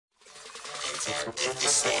Hey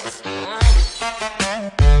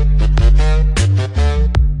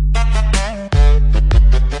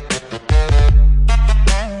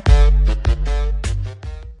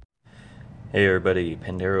everybody,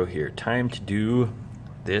 Pandero here. Time to do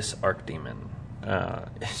this Archdemon.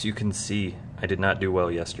 As you can see, I did not do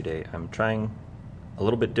well yesterday. I'm trying a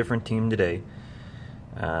little bit different team today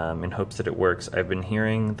in hopes that it works. I've been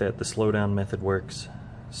hearing that the slowdown method works,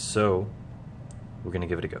 so we're going to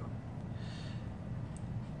give it a go.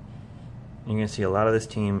 You're going to see a lot of this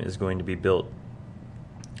team is going to be built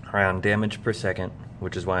around damage per second,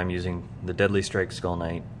 which is why I'm using the Deadly Strike Skull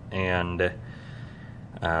Knight, and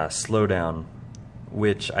slowdown,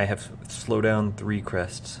 which I have slowdown 3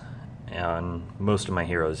 crests on most of my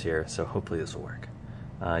heroes here, so hopefully this will work.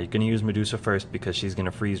 You're going to use Medusa first because she's going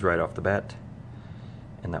to freeze right off the bat,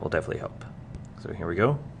 and that will definitely help. So here we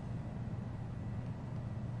go.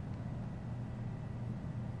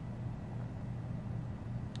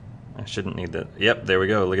 I shouldn't need that. Yep, there we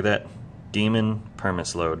go. Look at that. Demon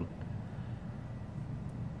permaslowed.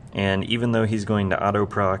 And even though he's going to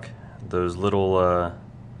auto-proc those little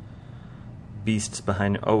beasts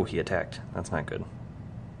behind... Oh, he attacked. That's not good.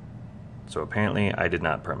 So apparently I did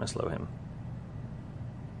not permaslow him.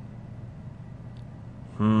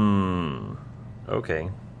 Okay.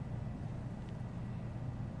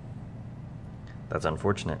 That's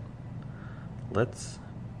unfortunate. Let's...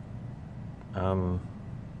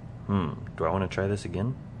 Do I want to try this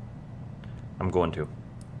again? I'm going to.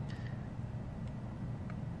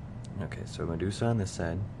 Okay, so Medusa on this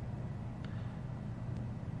side.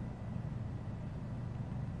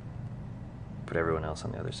 Put everyone else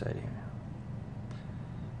on the other side here.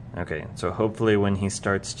 Okay, so hopefully when he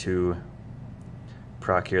starts to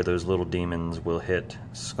proc here, those little demons will hit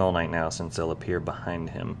Skull Knight now since they'll appear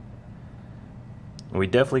behind him. We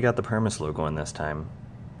definitely got the permaslow going this time.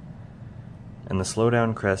 And the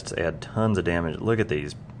slowdown crests add tons of damage. Look at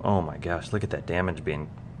these. Oh my gosh, look at that damage being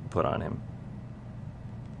put on him.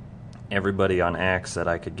 Everybody on Axe that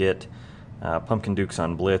I could get. Pumpkin Duke's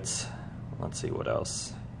on Blitz. Let's see what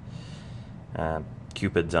else.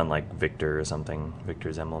 Cupid's on like Victor or something.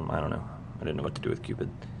 Victor's emblem. I don't know. I didn't know what to do with Cupid.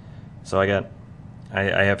 So I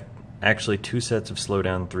have actually 2 sets of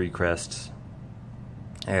slowdown 3 crests.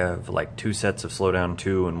 I have like 2 sets of slowdown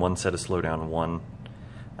 2 and 1 set of slowdown 1.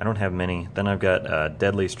 I don't have many. Then I've got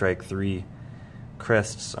Deadly Strike 3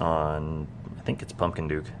 crests on, I think it's Pumpkin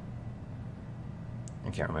Duke. I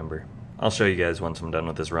can't remember. I'll show you guys once I'm done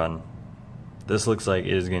with this run. This looks like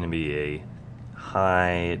it is going to be a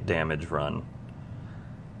high damage run.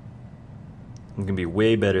 It's going to be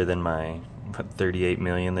way better than my 38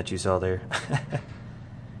 million that you saw there.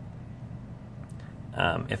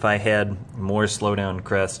 If I had more slowdown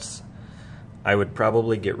crests, I would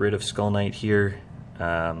probably get rid of Skull Knight here.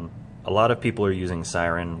 A lot of people are using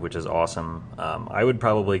Siren, which is awesome. I would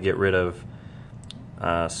probably get rid of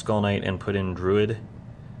Skull Knight and put in Druid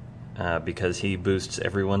because he boosts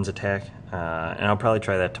everyone's attack. And I'll probably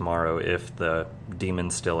try that tomorrow if the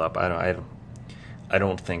demon's still up. I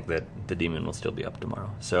don't think that the demon will still be up tomorrow.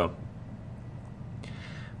 So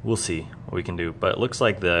we'll see what we can do. But it looks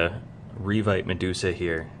like the Revite Medusa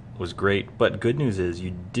here was great. But good news is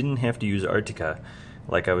you didn't have to use Artica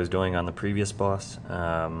like I was doing on the previous boss.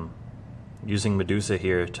 Using Medusa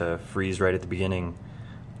here to freeze right at the beginning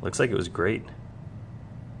looks like it was great.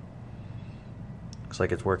 Looks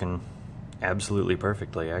like it's working absolutely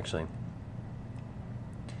perfectly, actually.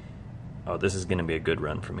 Oh, this is going to be a good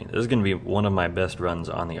run for me. This is going to be one of my best runs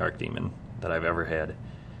on the Archdemon that I've ever had.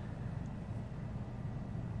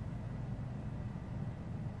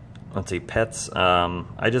 Let's see, pets.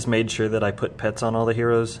 I just made sure that I put pets on all the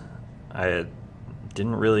heroes. It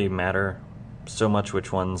didn't really matter so much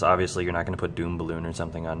which ones. Obviously, you're not going to put Doom Balloon or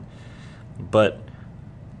something on. But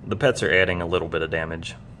the pets are adding a little bit of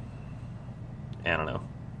damage. I don't know.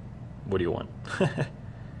 What do you want?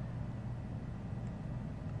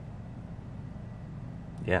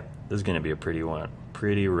 Yeah, this is going to be a pretty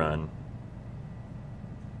run.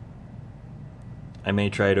 I may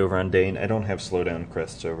try it over on Dane. I don't have slowdown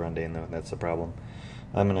crests over on Dane, though. That's the problem.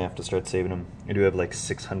 I'm going to have to start saving them. I do have like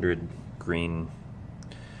 600 green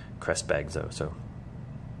crest bags, though, so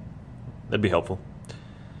that'd be helpful.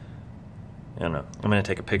 I don't know. I'm going to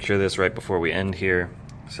take a picture of this right before we end here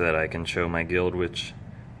so that I can show my guild which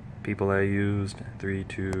people I used. 3,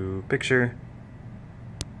 2, picture.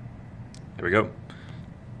 There we go.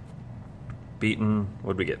 Beaten,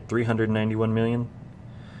 what did we get? 391 million?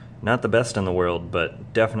 Not the best in the world,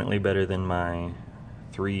 but definitely better than my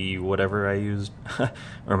 3 whatever I used,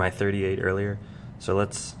 or my 38 earlier. So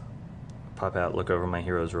let's pop out, look over my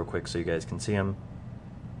heroes real quick so you guys can see them.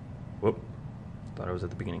 Whoop, Thought I was at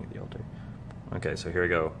the beginning of the altar. Okay, so here we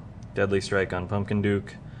go. Deadly Strike on Pumpkin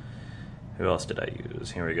Duke. Who else did I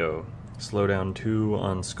use? Here we go. Slowdown 2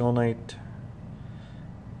 on Skull Knight.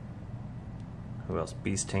 Who else?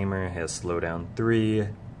 Beast Tamer has Slowdown 3.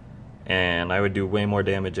 And I would do way more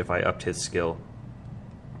damage if I upped his skill.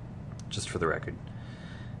 Just for the record.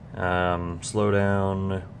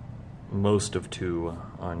 Slowdown most of 2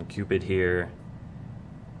 on Cupid here.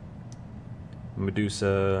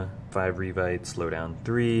 Medusa, 5 Revite, Slowdown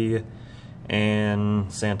 3.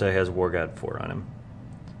 And Santa has War God 4 on him.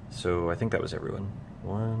 So I think that was everyone.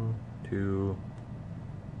 1, 2,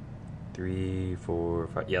 3, 4,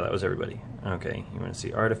 5. Yeah, that was everybody. Okay, you want to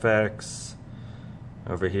see artifacts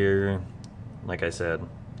over here. Like I said,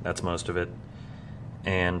 that's most of it.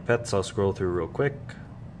 And pets, I'll scroll through real quick.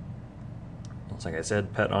 Like I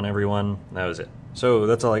said, pet on everyone. That was it. So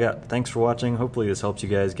that's all I got. Thanks for watching. Hopefully this helps you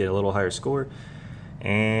guys get a little higher score.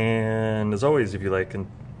 And as always, if you like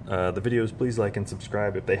the videos, please like and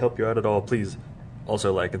subscribe. If they help you out at all, please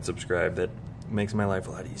also like and subscribe. That makes my life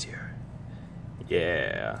a lot easier.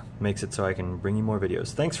 Yeah, makes it so I can bring you more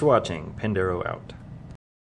videos. Thanks for watching. Pendero out.